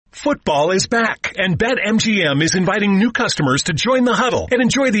Football is back, and BetMGM is inviting new customers to join the huddle and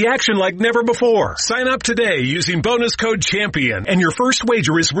enjoy the action like never before. Sign up today using bonus code CHAMPION, and your first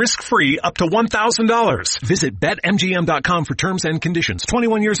wager is risk-free up to $1,000. Visit BetMGM.com for terms and conditions.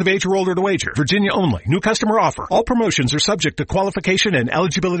 21 years of age or older to wager. Virginia only. New customer offer. All promotions are subject to qualification and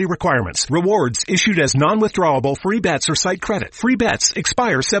eligibility requirements. Rewards issued as non-withdrawable free bets or site credit. Free bets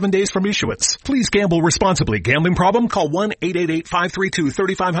expire 7 days from issuance. Please gamble responsibly. Gambling problem? Call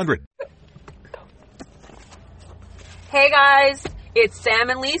 1-888-532-3500. Hey guys, it's Sam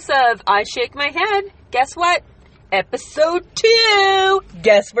and Lisa of I Shake My Head. Guess what? Episode 2.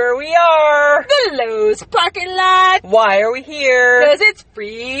 Guess where we are? The Lowe's parking lot. Why are we here? Because it's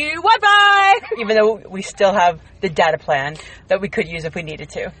free Wi-Fi. Even though we still have the data plan that we could use if we needed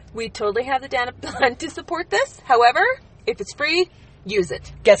to. We totally have the data plan to support this. However, if it's free, use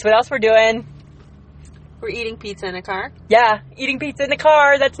it. Guess what else we're doing? We're eating pizza in a car. Yeah, eating pizza in the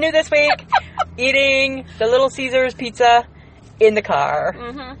car. That's new this week. Eating the Little Caesars pizza in the car.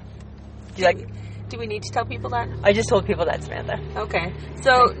 Mm-hmm. Do we need to tell people that? I just told people that, Samantha. Okay.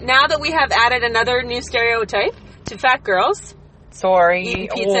 So now that we have added another new stereotype to fat girls. Sorry. Eating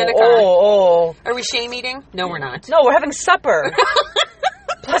pizza in a car. Oh. Are we shame eating? No, we're not. No, we're having supper.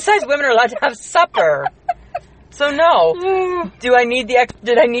 Plus size women are allowed to have supper. So no. Did I need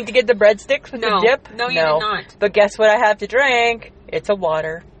to get the breadsticks with the dip? No, you did not. But guess what I have to drink? It's a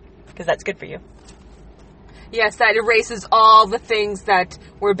water. Because that's good for you. Yes, that erases all the things that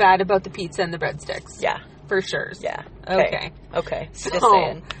were bad about the pizza and the breadsticks. Yeah. For sure. Yeah. Okay. So, just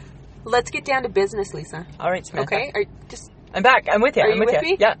saying. Let's get down to business, Lisa. All right, Samantha. Okay? I'm back. I'm with you. Are you with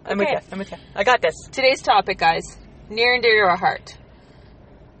me? Yeah, I'm with you. I got this. Today's topic, guys, near and dear to our heart.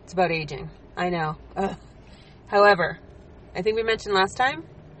 It's about aging. I know. Ugh. However, I think we mentioned last time,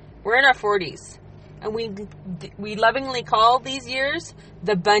 we're in our 40s. And we lovingly call these years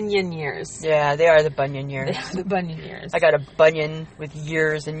the Bunion Years. Yeah, they are the Bunion Years. They are the Bunion Years. I got a bunion with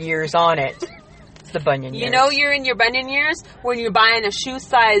years and years on it. It's the Bunion Years. You know you're in your Bunion Years when you're buying a shoe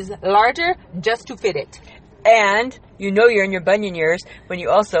size larger just to fit it. And you know you're in your Bunion Years when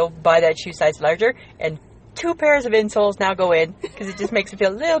you also buy that shoe size larger and 2 pairs of insoles now go in because it just makes it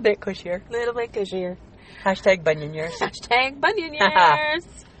feel a little bit cushier. Little bit cushier. Hashtag Bunion Years. Hashtag Bunion Years.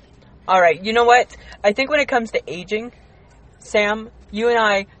 All right, you know what? I think when it comes to aging, Sam, you and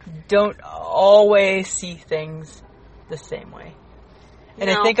I don't always see things the same way. And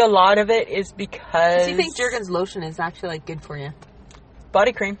I think a lot of it is because... Do you think Jergens lotion is actually good for you?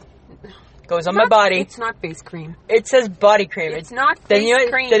 Body cream. Goes on my body. It's not face cream. It says body cream. It's not face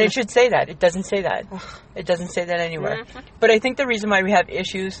cream. Then it should say that. It doesn't say that. It doesn't say that anywhere. Mm-hmm. But I think the reason why we have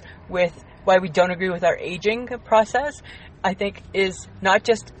issues with why we don't agree with our aging process, I think, is not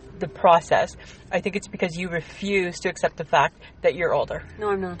just the process. I think it's because you refuse to accept the fact that you're older. No,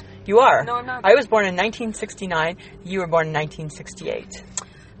 I'm not. You are. No, I'm not. I was born in 1969. You were born in 1968.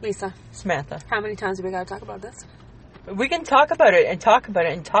 Lisa. Samantha. How many times have we got to talk about this? We can talk about it and talk about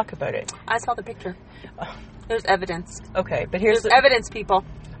it and talk about it. I saw the picture. There's evidence. Okay, but there's evidence, people.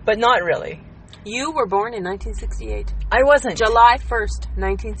 But not really. You were born in 1968. I wasn't. July 1st,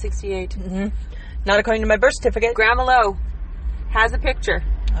 1968. Mm-hmm. Not according to my birth certificate. Grandma Lowe has a picture.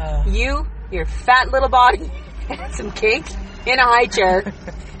 Your fat little body, and some cake in a high chair.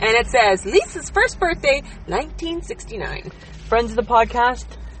 And it says, Lisa's first birthday, 1969. Friends of the podcast,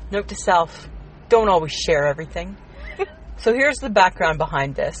 note to self, don't always share everything. So here's the background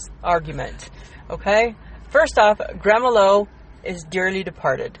behind this argument, okay? First off, Grandma Lowe is dearly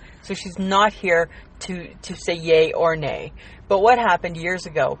departed, so she's not here to say yay or nay. But what happened years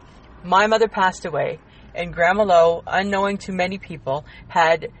ago? My mother passed away, and Grandma Lowe, unknowing to many people,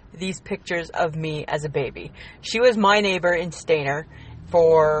 had these pictures of me as a baby. She was my neighbor in Stayner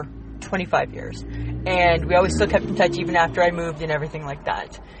for 25 years, and we always still kept in touch even after I moved and everything like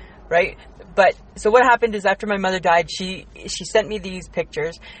that, right? But, so what happened is after my mother died, she sent me these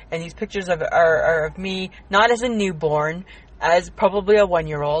pictures, and these pictures are of me, not as a newborn, as probably a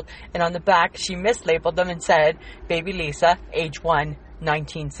 1-year-old, and on the back, she mislabeled them and said, Baby Lisa, age 1,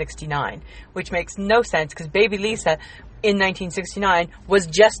 1969, which makes no sense, because Baby Lisa, in 1969, was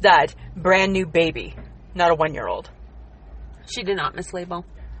just that, brand new baby, not a 1-year-old. She did not mislabel.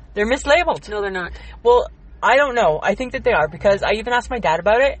 They're mislabeled. No, they're not. Well, I don't know. I think that they are, because I even asked my dad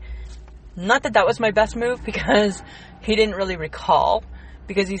about it. Not that was my best move, because he didn't really recall.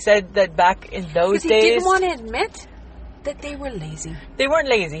 Because he said that back in those days... Because he didn't want to admit that they were lazy. They weren't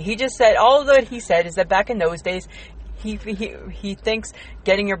lazy. He just said, all that he said is that back in those days, he thinks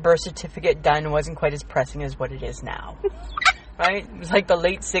getting your birth certificate done wasn't quite as pressing as what it is now. Right? It was like the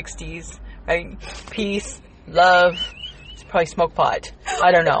late 60s, right? Peace, love, It's probably smoke pot.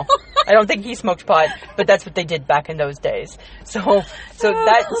 I don't know. I don't think he smoked pot, but that's what they did back in those days. But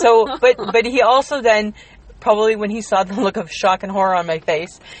he also then, probably when he saw the look of shock and horror on my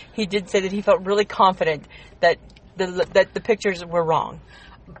face, he did say that he felt really confident that the pictures were wrong.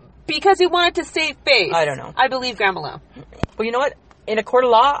 Because he wanted to save face. I don't know. I believe Grandma Lo. Well, you know what? In a court of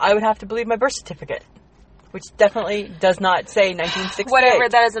law, I would have to believe my birth certificate, which definitely does not say 1968. Whatever,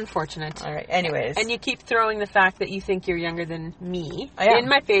 that is unfortunate. All right, anyways. And you keep throwing the fact that you think you're younger than me in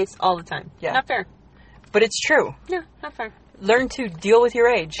my face all the time. Yeah. Not fair. But it's true. Yeah, not fair. Learn to deal with your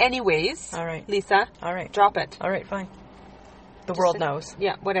age. Anyways. All right. Lisa. All right. Drop it. All right, fine. The world knows.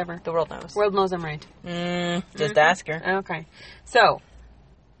 Yeah, whatever. The world knows. World knows I'm right. Just ask her. Okay. So,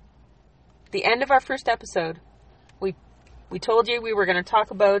 the end of our first episode, we told you we were going to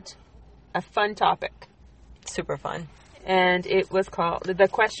talk about a fun topic. Super fun. And it was called, the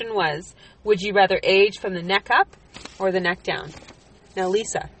question was, would you rather age from the neck up or the neck down? Now,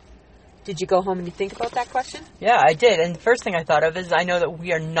 Lisa, did you go home and you think about that question? Yeah, I did. And the first thing I thought of is I know that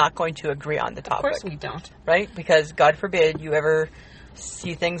we are not going to agree on the topic. Of course we don't. Right? Because God forbid you ever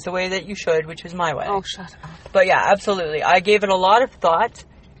see things the way that you should, which is my way. Oh, shut up. But yeah, absolutely. I gave it a lot of thought,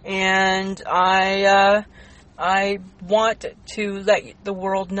 and I want to let the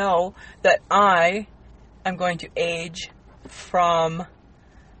world know that I am going to age from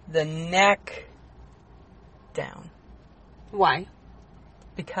the neck down. Why?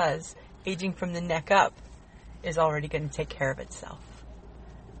 Because aging from the neck up is already going to take care of itself.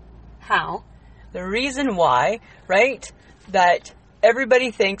 How? The reason why, right, that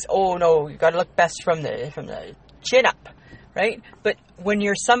everybody thinks, oh no, you got to look best from the chin up, right? But when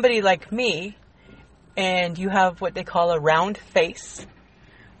you're somebody like me, and you have what they call a round face,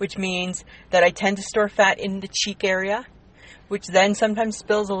 which means that I tend to store fat in the cheek area, which then sometimes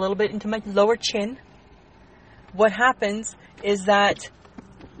spills a little bit into my lower chin. What happens is that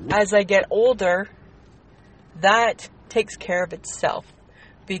as I get older, that takes care of itself.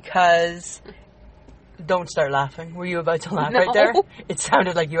 Because, don't start laughing. Were you about to laugh right there? It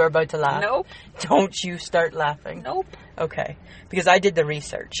sounded like you were about to laugh. Nope. Don't you start laughing. Nope. Okay. Because I did the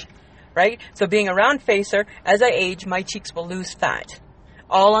research. Right? So being a round facer, as I age, my cheeks will lose fat.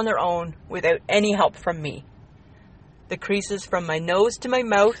 All on their own, without any help from me. The creases from my nose to my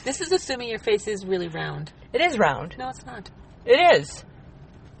mouth. This is assuming your face is really round. It is round. No, it's not. It is.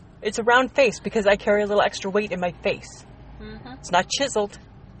 It's a round face because I carry a little extra weight in my face. Mm-hmm. It's not chiseled.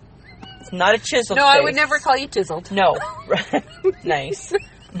 It's not a chiseled face. No, I would never call you chiseled. No. Nice.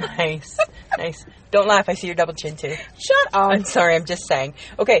 Nice. Nice. Don't laugh. I see your double chin too. Shut up. I'm sorry. I'm just saying.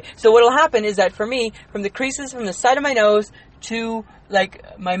 Okay. So what will happen is that for me, from the creases from the side of my nose to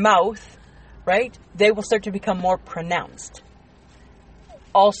like my mouth, right, they will start to become more pronounced.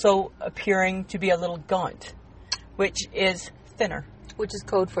 Also appearing to be a little gaunt, which is thinner. Which is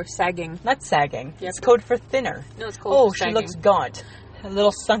code for sagging. Not sagging. Yep. It's code for thinner. No, it's code for sagging. She looks gaunt. A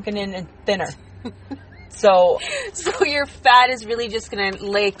little sunken in and thinner. So your fat is really just going to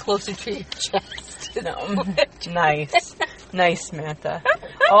lay closer to your chest. No. Nice. Nice, Samantha.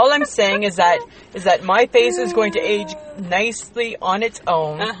 All I'm saying is that my face is going to age nicely on its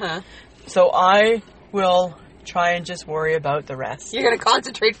own. Uh-huh. So I will try and just worry about the rest. You're going to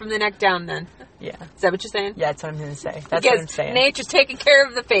concentrate from the neck down then. Yeah. Is that what you're saying? Yeah, that's what I'm going to say. That's because what I'm saying. Nature's taking care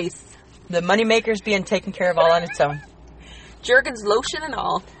of the face. The moneymaker's being taken care of all on its own. Jergens lotion and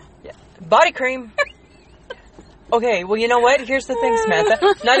all. Yeah. Body cream. Okay, well, you know what? Here's the thing,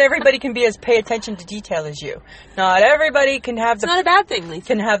 Samantha. Not everybody can be as pay attention to detail as you. Not everybody can have It's not a bad thing, Lisa.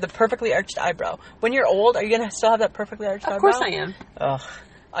 Can have the perfectly arched eyebrow. When you're old, are you going to still have that perfectly arched eyebrow? Of course I am. Ugh.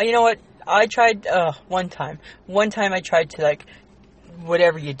 You know what? I tried, one time. One time I tried to, like,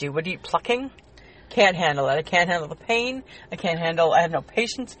 whatever you do. What do you, plucking? Can't handle it. I can't handle the pain. I have no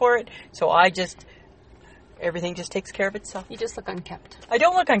patience for it. So everything just takes care of itself. You just look unkept. I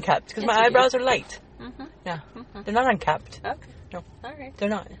don't look unkept because my eyebrows are light. Mm-hmm. Yeah. Mm-hmm. They're not unkept. Okay. No. All right. They're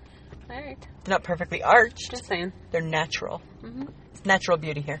not. All right. They're not perfectly arched. Just saying. They're natural. Mm-hmm. It's natural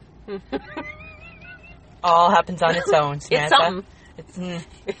beauty here. All happens on its own, Samantha. It's something.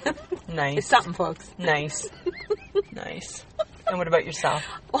 It's nice. It's something, folks. Nice. Nice. And what about yourself?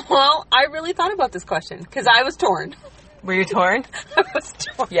 Well, I really thought about this question because I was torn. Were you torn? I was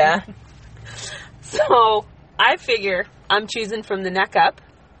torn. Yeah. So I figure I'm choosing from the neck up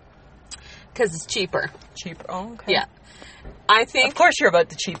because it's cheaper. Cheaper. Oh, okay. Yeah. I think. Of course, you're about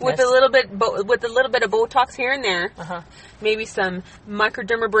the cheapness. With a little bit of Botox here and there. Uh-huh. Maybe some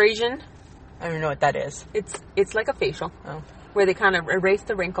microdermabrasion. I don't know what that is. It's like a facial. Oh. Where they kind of erase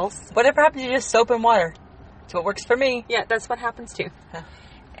the wrinkles. Whatever happens to just soap and water? It's what works for me. Yeah, that's what happens too. Huh.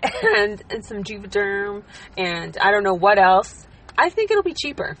 and some Juvederm, and I don't know what else. I think it'll be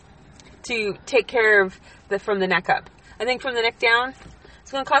cheaper to take care of from the neck up. I think from the neck down,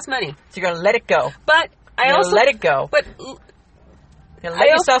 it's going to cost money. So you're going to let it go. But I also let it go. But you're going to let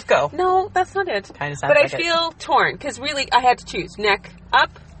yourself go. No, that's not it. Kind of sounds but like I feel torn because really I had to choose neck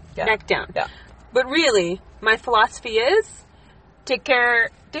up, neck down. Yeah. But really, my philosophy is take care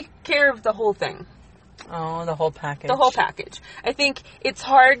of the whole thing. Oh, the whole package. The whole package. I think it's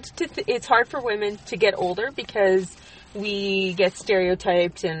hard it's hard for women to get older because we get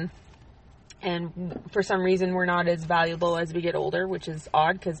stereotyped and for some reason we're not as valuable as we get older, which is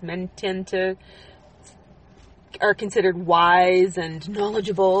odd because men are considered wise and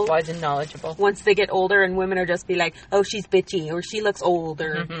knowledgeable. Wise and knowledgeable. Once they get older, and women are just be like, oh, she's bitchy, or she looks old,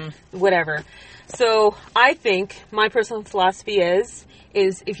 or whatever. So I think my personal philosophy is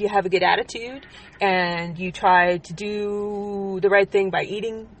if you have a good attitude and you try to do the right thing by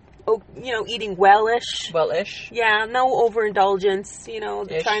eating well-ish. Well-ish. Yeah, no overindulgence,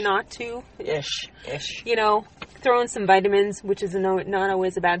 try not to. Ish. Throw in some vitamins, which is not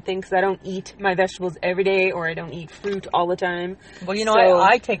always a bad thing because I don't eat my vegetables every day or I don't eat fruit all the time. Well,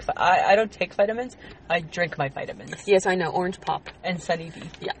 I don't take vitamins. I drink my vitamins. Yes, I know. Orange Pop. And Sunny D.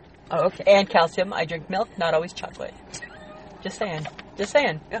 Yeah. Oh, okay. And calcium. I drink milk, not always chocolate. Just saying.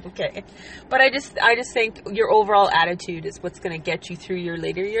 Okay. But I just think your overall attitude is what's going to get you through your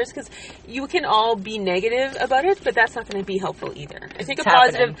later years because you can all be negative about it, but that's not going to be helpful either. I think a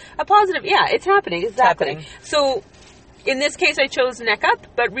positive, yeah, it's happening. Exactly. It's happening. So in this case, I chose neck up,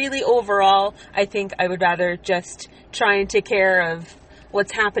 but really overall, I think I would rather just try and take care of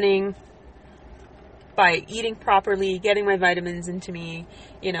what's happening by eating properly, getting my vitamins into me,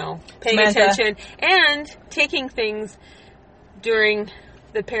 paying attention, and taking things during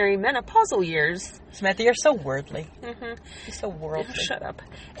the perimenopausal years. Samantha, you're so worldly. Mm-hmm. You're so worldly. Shut up.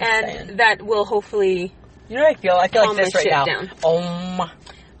 That will hopefully... You know what I feel? I feel like this right now. Down.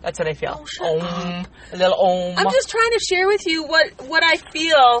 That's what I feel. Oh, shut up. A little I'm just trying to share with you what I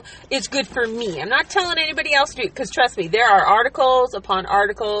feel is good for me. I'm not telling anybody else to do it, because trust me, there are articles upon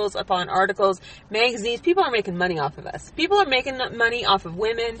articles upon articles, magazines. People are making money off of us. People are making money off of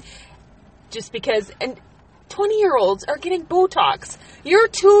women just because... And 20-year-olds are getting Botox. You're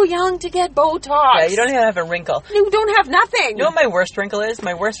too young to get Botox. Yeah, you don't even have a wrinkle. You don't have nothing. You know what my worst wrinkle is?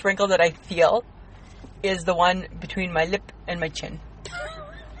 My worst wrinkle that I feel is the one between my lip and my chin.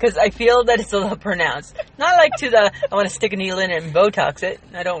 Because I feel that it's a little pronounced. Not like I want to stick a needle in it and Botox it.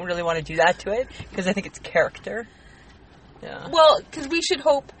 I don't really want to do that to it. Because I think it's character. Yeah. Well, because we should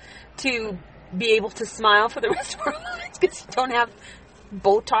hope to be able to smile for the rest of our lives. Because you don't have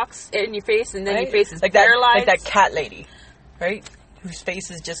Botox in your face and then your face is like paralyzed. Like that cat lady, right? Whose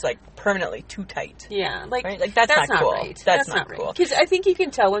face is just like permanently too tight. Yeah, right? Like that's not cool. Right. That's not cool. Because I think you can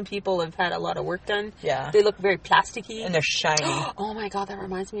tell when people have had a lot of work done. Yeah. They look very plasticky. And they're shiny. Oh my God, that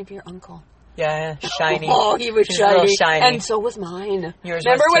reminds me of your uncle. Yeah, shiny. Oh, he was shiny. A little shiny. And so was mine. Yours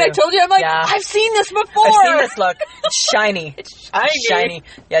Remember was when too. I told you? I'm like, yeah. I've seen this before. I've seen this look. It's shiny. It's shiny.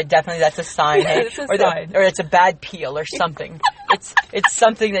 Yeah, definitely that's a sign. Hey? It's a sign. Or it's a bad peel or something. It's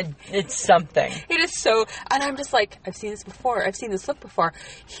something that it's something. It is so, and I'm just like, I've seen this before. I've seen this look before.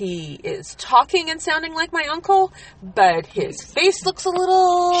 He is talking and sounding like my uncle, but his face looks a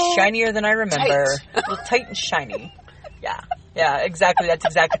little shinier than I remember. Tight. A little tight and shiny. Yeah, exactly. That's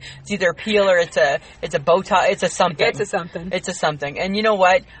exactly. It's either a peel or it's a Botox. It's a something. It's a something. And you know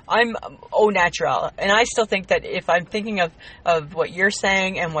what? I'm au naturel, and I still think that if I'm thinking of what you're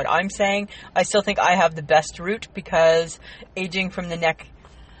saying and what I'm saying, I still think I have the best route because aging from the neck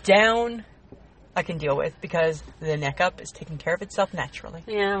down, I can deal with because the neck up is taking care of itself naturally.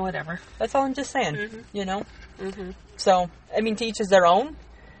 Yeah, whatever. That's all I'm just saying. Mm-hmm. You know. Mm-hmm. So I mean, to each is their own,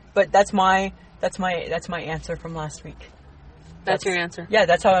 but that's my answer from last week. That's your answer? Yeah,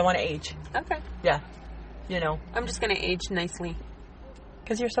 that's how I want to age. Okay. Yeah. You know. I'm just going to age nicely.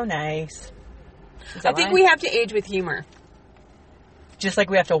 Because you're so nice. I think we have to age with humor. Just like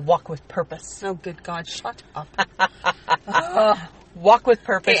we have to walk with purpose. Oh, good God. Shut up. Walk with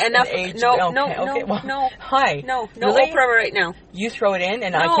purpose and age. No. Hi. No really? Oprah right now. You throw it in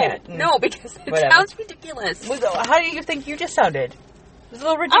and I can't. No, because it sounds ridiculous. How do you think you just sounded? It was a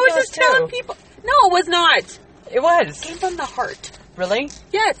little ridiculous, I was just telling people. No, it was not. It was. It came from the heart. Really?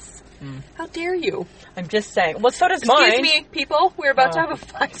 Yes. How dare you? I'm just saying. Well, so does mine. Excuse me, people. We're about to have a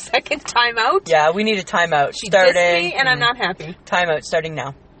 5-second timeout. Yeah, we need a timeout. She dissed me, and I'm not happy. Timeout starting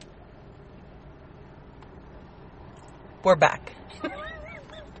now. We're back.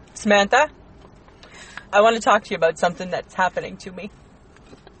 Samantha, I want to talk to you about something that's happening to me.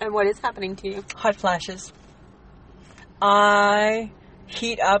 And what is happening to you? Hot flashes. I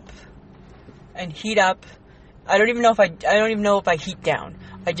heat up and heat up. I don't even know if I heat down.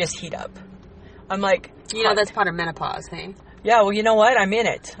 I just heat up. I'm like, you know, that's part of menopause, hey? Yeah, well, you know what? I'm in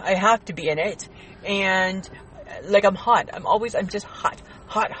it. I have to be in it. And, like, I'm hot. I'm just hot.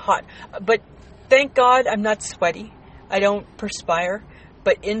 But thank God I'm not sweaty. I don't perspire.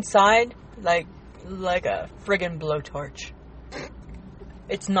 But inside, like a friggin' blowtorch.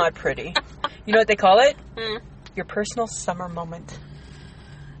 It's not pretty. You know what they call it? Your personal summer moment.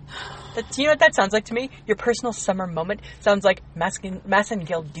 You know what that sounds like to me? Your personal summer moment sounds like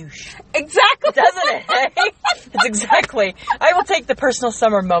Massengill douche. Exactly. Doesn't it? Hey? It's exactly. I will take the personal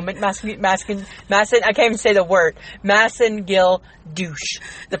summer moment. I can't even say the word. Massengill douche.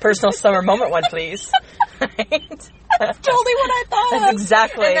 The personal summer moment one, please. Right? That's totally what I thought. That's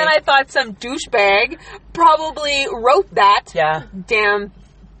exactly. And then I thought some douchebag probably wrote that. Yeah. Damn.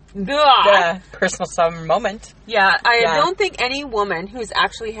 Yeah, personal summer moment. Yeah, I don't think any woman who's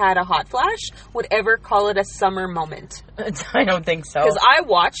actually had a hot flash would ever call it a summer moment. I don't think so. Because I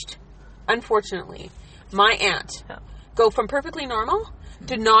watched, unfortunately, my aunt go from perfectly normal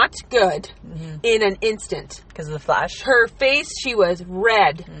to not good in an instant. Because of the flash? Her face, she was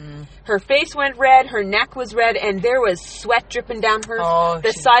red. Her face went red, her neck was red, and there was sweat dripping down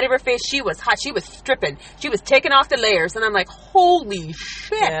the side of her face. She was hot. She was stripping. She was taking off the layers. And I'm like, holy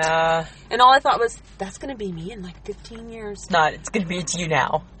shit. Yeah. And all I thought was, that's going to be me in like 15 years. It's not. It's going to be you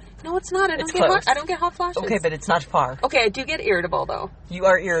now. No, it's not. I don't get hot flashes. Okay, but it's not far. Okay, I do get irritable though. You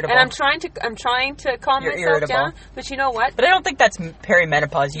are irritable. And I'm trying to calm myself down. But you know what? But I don't think that's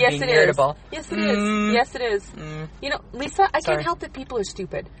perimenopause, you being irritable. Yes, it is. Yes, it is. You know, Lisa, I can't help that people are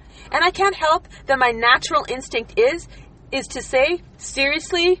stupid. And I can't help that my natural instinct is to say,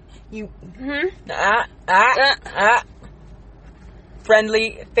 seriously, you...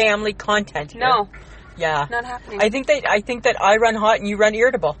 Friendly family content here. No. Yeah. Not happening. I think that I run hot and you run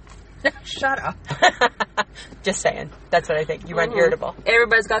irritable. Shut up. Just saying. That's what I think. You run irritable.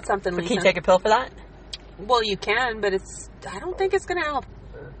 Everybody's got something, Lisa. Can you take a pill for that? Well, you can, but I don't think it's going to help.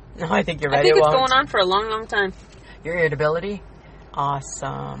 No, I think you're right. I think it's going on for a long, long time. Your irritability?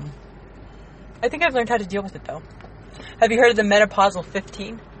 Awesome. I think I've learned how to deal with it, though. Have you heard of the menopausal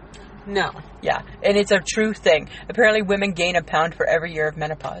 15? No. Yeah, and it's a true thing. Apparently women gain a pound for every year of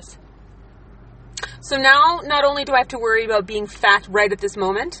menopause. So now, not only do I have to worry about being fat right at this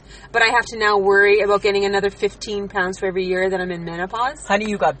moment, but I have to now worry about getting another 15 pounds for every year that I'm in menopause. Honey,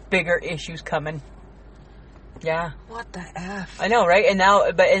 you got bigger issues coming. Yeah. What the F? I know, right? And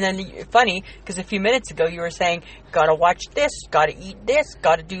then funny, because a few minutes ago you were saying, gotta watch this, gotta eat this,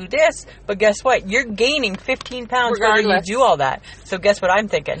 gotta do this. But guess what? You're gaining 15 pounds whether you do all that. So guess what I'm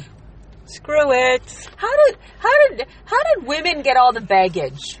thinking? Screw it. How did women get all the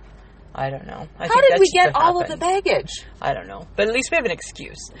baggage? I don't know. How did we get all of the baggage? I don't know. But at least we have an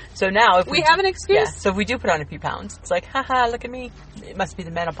excuse. So now if we have an excuse? Yeah. So if we do put on a few pounds, it's like, haha, look at me. It must be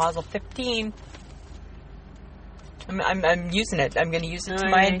the menopausal 15. I'm using it. I'm going to use it to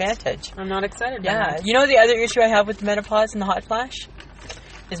my advantage. I'm not excited. Yeah. You know the other issue I have with the menopause and the hot flash?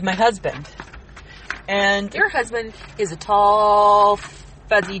 Is my husband. And your husband is a tall,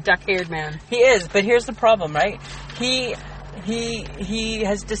 fuzzy, duck-haired man. He is, but here's the problem, right? He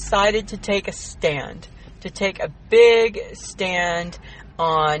has decided to take a stand, to take a big stand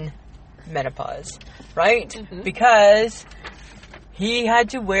on menopause, right? Mm-hmm. Because he had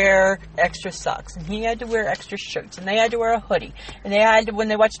to wear extra socks, and he had to wear extra shirts, and they had to wear a hoodie, and they had to, when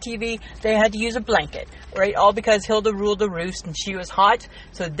they watched TV, they had to use a blanket, right? All because Hilda ruled the roost, and she was hot,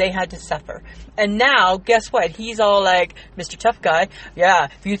 so they had to suffer. And now, guess what? He's all like, Mr. Tough Guy, yeah,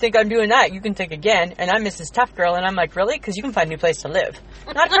 if you think I'm doing that, you can think again, and I'm Mrs. Tough Girl, and I'm like, really? Because you can find a new place to live.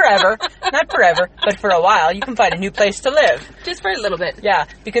 Not forever, but for a while, you can find a new place to live. Just for a little bit. Yeah,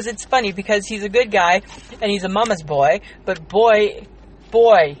 because it's funny, because he's a good guy, and he's a mama's boy, but boy,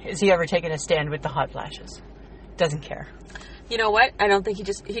 is he ever taking a stand with the hot flashes. Doesn't care. You know what? I don't think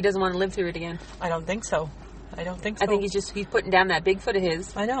he doesn't want to live through it again. I don't think so. I think he's putting down that big foot of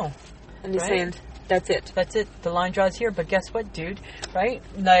his. I know. And he's saying, that's it. That's it. The line draws here. But guess what, dude? Right?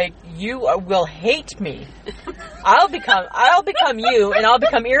 Like, you will hate me. I'll become you, and I'll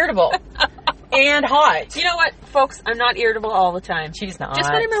become irritable. And hot. You know what, folks? I'm not irritable all the time. She's not.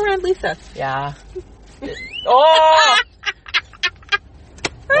 Just when I'm around Lisa. Yeah. Oh!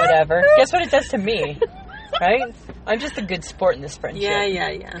 Whatever. Guess what it does to me? Right? I'm just a good sport in this friendship.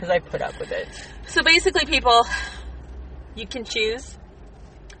 Yeah. Because I put up with it. So basically, people, you can choose.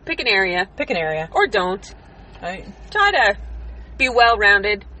 Pick an area. Or don't. Right. Try to be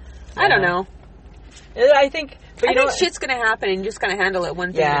well-rounded. Yeah. I don't know. I think shit's going to happen and you're just going to handle it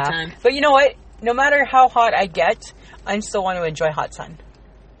one thing at a time. But you know what? No matter how hot I get, I still want to enjoy hot sun.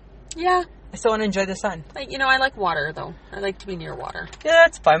 Yeah. I still want to enjoy the sun. I like water, though. I like to be near water. Yeah,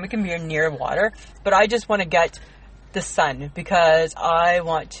 that's fine. We can be near water. But I just want to get the sun because I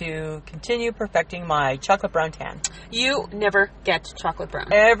want to continue perfecting my chocolate brown tan. You never get chocolate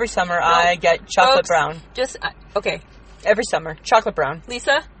brown. Every summer I get chocolate brown. Just, okay. Every summer. Chocolate brown.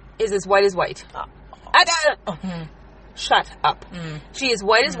 Lisa is as white as white. Shut up. She is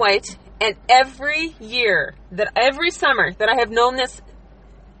white as white, and every summer that I have known this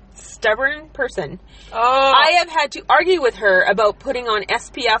stubborn person, I have had to argue with her about putting on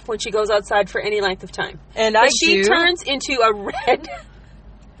SPF when she goes outside for any length of time. And she turns into a red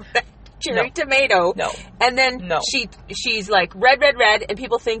cherry tomato. No. And then she's like red, and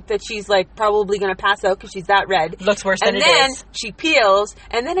people think that she's like probably going to pass out because she's that red. Looks worse than it is. And then she peels,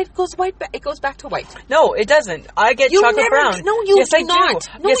 and then it goes white. It goes back to white. No, it doesn't. I get chocolate brown. No, you yes, do I not.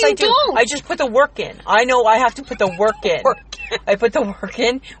 do. No, yes, you I do. don't. I just put the work in. I know I have to put the work in. I put the work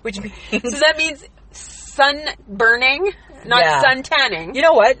in, which means... So that means sun burning, not sun tanning. You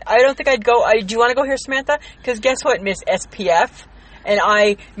know what? I don't think I'd go... do you want to go here, Samantha? Because guess what, Miss SPF? And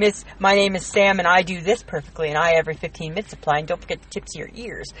my name is Sam, and I do this perfectly, and I every 15 minutes apply, and don't forget the tips of your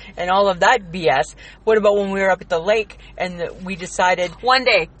ears, and all of that BS. What about when we were up at the lake, and we decided... One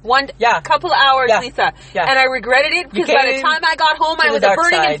couple of hours, Lisa. Yeah. And I regretted it, because by the time I got home, I was a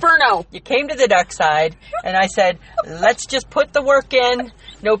burning inferno. You came to the dark side, and I said, let's just put the work in.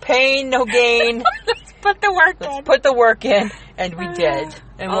 No pain, no gain. Let's put the work in. Let's put the work in, and we did.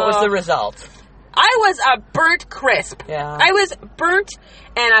 And what was the result? I was a burnt crisp. Yeah. I was burnt,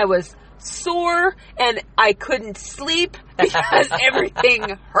 and I was sore, and I couldn't sleep because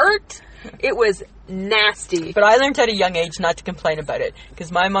everything hurt. It was nasty. But I learned at a young age not to complain about it,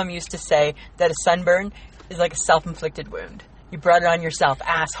 because my mom used to say that a sunburn is like a self-inflicted wound. You brought it on yourself,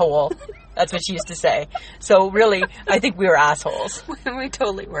 asshole. That's what she used to say. So really, I think we were assholes. We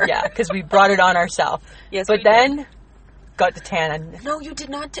totally were. Yeah, because we brought it on ourselves. Yes, but then got the tan. No, you did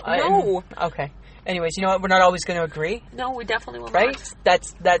not. No. Okay. Anyways, you know what? We're not always going to agree. No, we definitely will right?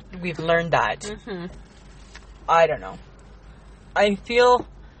 not. Right? We've learned that. Mm-hmm. I don't know. I feel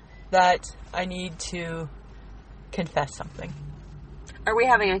that I need to confess something. Are we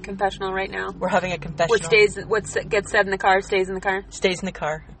having a confessional right now? We're having a confessional. What gets said in the car stays in the car? Stays in the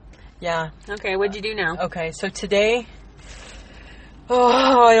car. Yeah. Okay, what'd you do now? Okay, so today...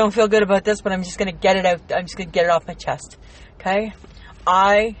 I don't feel good about this, but I'm just going to get it out. I'm just going to get it off my chest. Okay?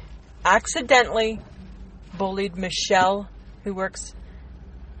 I accidentally bullied Michelle, who works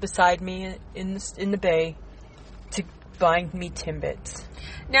beside me in the bay, to buying me Timbits.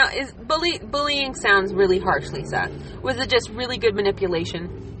 Now, bullying sounds really harsh, Lisa. Was it just really good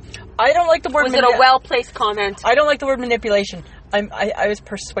manipulation? I don't like the word. Was it a well-placed comment? I don't like the word manipulation. I was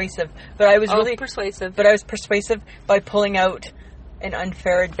persuasive, but I was really persuasive. But I was persuasive by pulling out an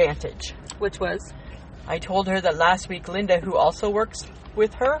unfair advantage. Which was? I told her that last week Linda, who also works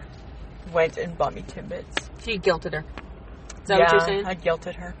with her, went and bought me Timbits. She guilted her. Is that what you're saying? I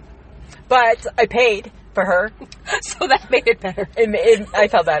guilted her. But I paid for her. So that made it better. I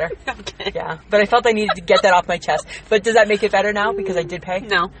felt better. Okay. Yeah. But I felt I needed to get that off my chest. But does that make it better now because I did pay?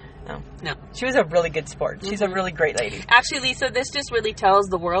 No. She was a really good sport. She's a really great lady. Actually, Lisa, this just really tells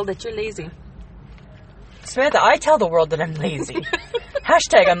the world that you're lazy. Samantha, I tell the world that I'm lazy.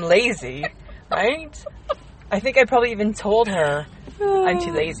 Hashtag I'm lazy. Right? I think I probably even told her I'm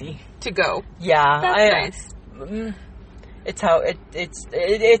too lazy to go. Yeah, that's nice.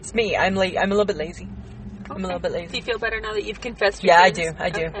 It's me. I'm a little bit lazy. Okay. I'm a little bit lazy. Do you feel better now that you've confessed your sins? I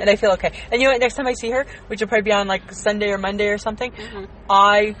do, and I feel okay. And you know what? Next time I see her, which will probably be on like Sunday or Monday or something,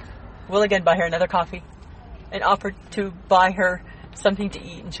 I will again buy her another coffee, and offer to buy her something to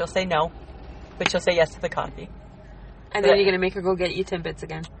eat, and she'll say no, but she'll say yes to the coffee. And then you're going to make her go get you Timbits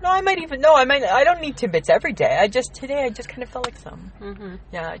again. I don't need Timbits every day. Today I just kind of felt like some. Mm-hmm.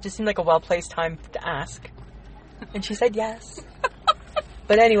 Yeah, it just seemed like a well-placed time to ask. And she said yes.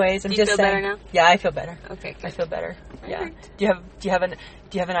 But anyways, I'm just saying. Do you feel better now? Yeah, I feel better. Okay, good. I feel better. Yeah. Right. Do you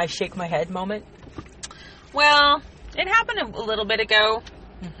have an I shake my head moment? Well, it happened a little bit ago.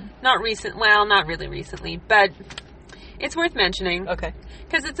 Mm-hmm. Not really recently, but it's worth mentioning. Okay.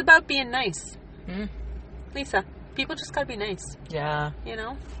 Because it's about being nice. Mm. Lisa, people just gotta be nice. Yeah. You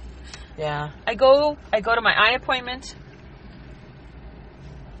know? Yeah. I go to my eye appointment.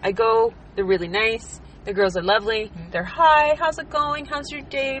 They're really nice. The girls are lovely. Mm-hmm. They're, hi, how's it going? How's your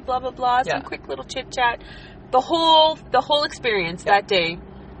day? Blah, blah, blah. Some quick little chit chat. The whole experience that day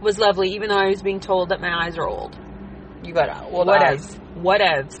was lovely, even though I was being told that my eyes are old. You got old eyes.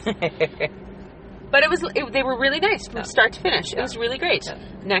 Whatevs. But they were really nice from start to finish. It was really great. Yeah.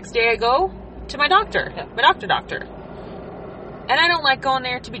 Next day I go to my doctor, my doctor. And I don't like going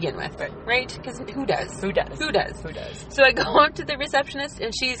there to begin with, right? Because who does? Who does? Who does? Who does? So I go up to the receptionist,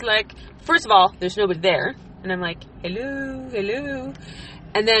 and she's like, first of all, there's nobody there. And I'm like, hello, hello.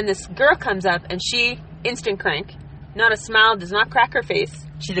 And then this girl comes up, and she, instant crank, not a smile, does not crack her face.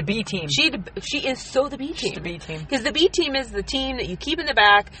 She's the B team. She is so the B team. She's the B team. Because the B team is the team that you keep in the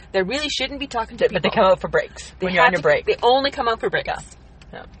back that really shouldn't be talking to people. But they come out for breaks. When you're on your break. They only come out for breaks.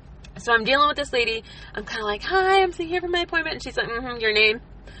 Yeah. So I'm dealing with this lady. I'm kind of like, hi, I'm here for my appointment. And she's like, your name?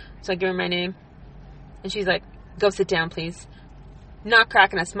 So I give her my name. And she's like, go sit down, please. Not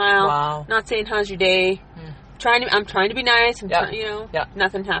cracking a smile. Wow. Not saying, how's your day? I'm trying to be nice.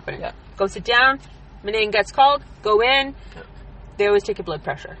 Nothing happening. Yeah. Go sit down. My name gets called. Go in. Yeah. They always take your blood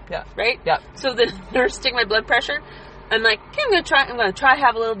pressure. Yeah. Right? Yeah. So the nurse take my blood pressure. I'm like, okay, I'm gonna try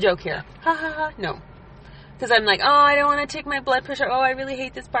have a little joke here. Ha ha ha. No. Because I'm like, oh, I don't want to take my blood pressure. Oh, I really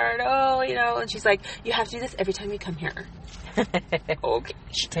hate this part. Oh, And she's like, you have to do this every time you come here. Okay.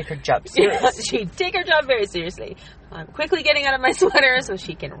 She'd take her job seriously. She'd take her job very seriously. I'm quickly getting out of my sweater so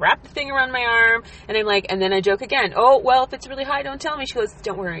she can wrap the thing around my arm. And I'm like, and then I joke again. Oh, well, if it's really high, don't tell me. She goes,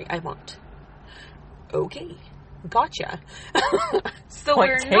 don't worry, I won't. Okay. Gotcha. So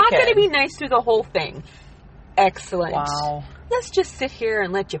we're not going to be nice through the whole thing. Excellent. Wow. Let's just sit here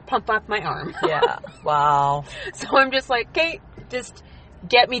and let you pump up my arm. Yeah. Wow. So I'm just like, okay, just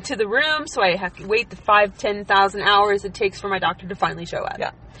get me to the room so I have to wait the 10,000 hours it takes for my doctor to finally show up.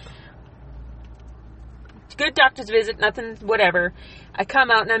 Yeah. Good doctor's visit, nothing, whatever. I come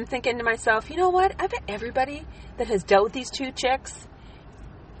out and I'm thinking to myself, you know what? I bet everybody that has dealt with these two chicks,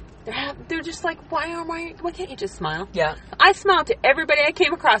 they're just like, why can't you just smile? Yeah. I smiled to everybody I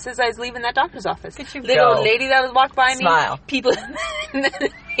came across as I was leaving that doctor's office. The old lady that was walked by smile. Me, people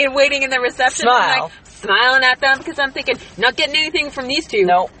waiting in the reception, smile. I'm like, smiling at them because I'm thinking, not getting anything from these two.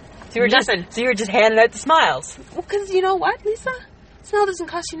 No. So you were just handing out the smiles. Well, because you know what, Lisa? Smile doesn't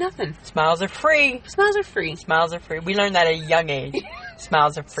cost you nothing. Smiles are free. Smiles are free. Smiles are free. We learned that at a young age.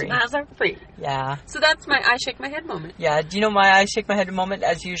 Smiles are free. Smiles are free. Yeah. So that's my I shake my head moment. Yeah. Do you know my I shake my head moment,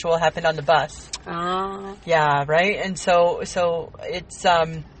 as usual, happened on the bus? Oh. Yeah, right? And so it's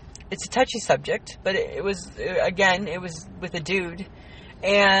a touchy subject, but it was with a dude,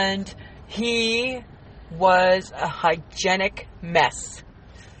 and he was a hygienic mess.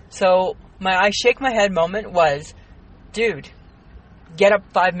 So my I shake my head moment was, dude, get up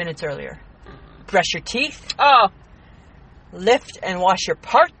 5 minutes earlier. Brush your teeth. Oh. Lift and wash your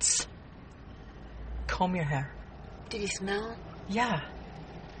parts. Comb your hair. Did he smell? Yeah.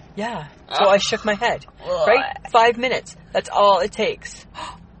 Yeah. So I shook my head. Right? 5 minutes. That's all it takes.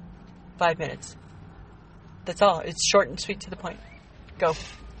 5 minutes. That's all. It's short and sweet to the point. Go.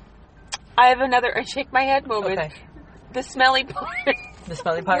 I have another I shake my head moment. Okay. The smelly part. The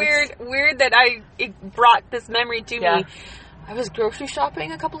smelly parts? Weird that it brought this memory to me. I was grocery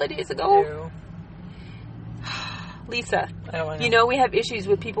shopping a couple of days ago. Ew. Lisa, I don't want to you know we have issues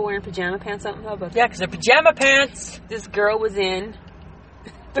with people wearing pajama pants out in public. Yeah, because they're pajama pants. This girl was in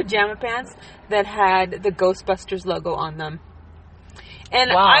pajama pants that had the Ghostbusters logo on them.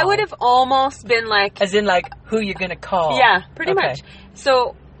 And wow. I would have almost been like... As in, like, who you're going to call. Yeah, pretty much.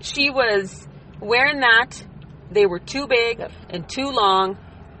 So she was wearing that. They were too big and too long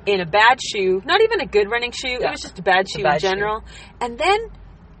in a bad shoe. Not even a good running shoe. Yeah. It was just a bad shoe in general. And then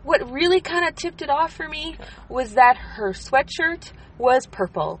what really kind of tipped it off for me was that her sweatshirt was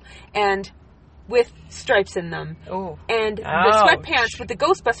purple and with stripes in them. Ooh. And the sweatpants with the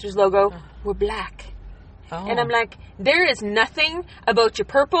Ghostbusters logo were black. Oh. And I'm like, there is nothing about your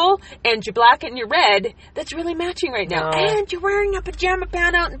purple and your black and your red that's really matching right now. No. And you're wearing a pajama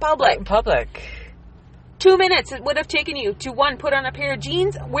pant out in public. Out in public. 2 minutes it would have taken you to, one, put on a pair of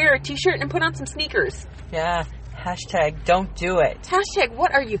jeans, wear a t-shirt, and put on some sneakers. Yeah. Hashtag don't do it. Hashtag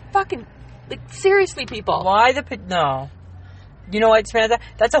what are you fucking... Like, seriously, people. Why no. You know what, Samantha?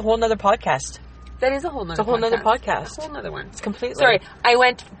 That's a whole nother podcast. That is a whole nother podcast. It's a whole nother podcast. A whole nother one. It's completely... Sorry, I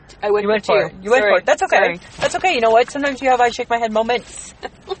went You went for it. You went for it. That's okay. Sorry. That's okay. You know what? Sometimes you have I shake my head moments.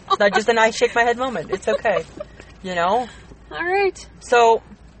 It's not just an I shake my head moment. It's okay. You know? All right. So,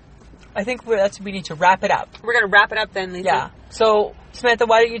 I think we need to wrap it up. We're going to wrap it up then, Lisa. Yeah. So, Samantha,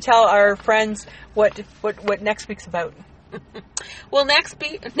 why don't you tell our friends what next week's about? Well, next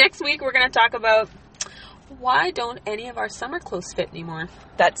week we're going to talk about why don't any of our summer clothes fit anymore.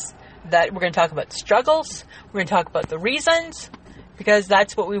 That we're going to talk about struggles. We're going to talk about the reasons, because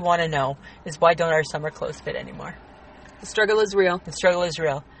that's what we want to know, is why don't our summer clothes fit anymore. The struggle is real. The struggle is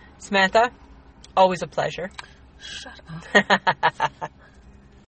real. Samantha, always a pleasure. Shut up.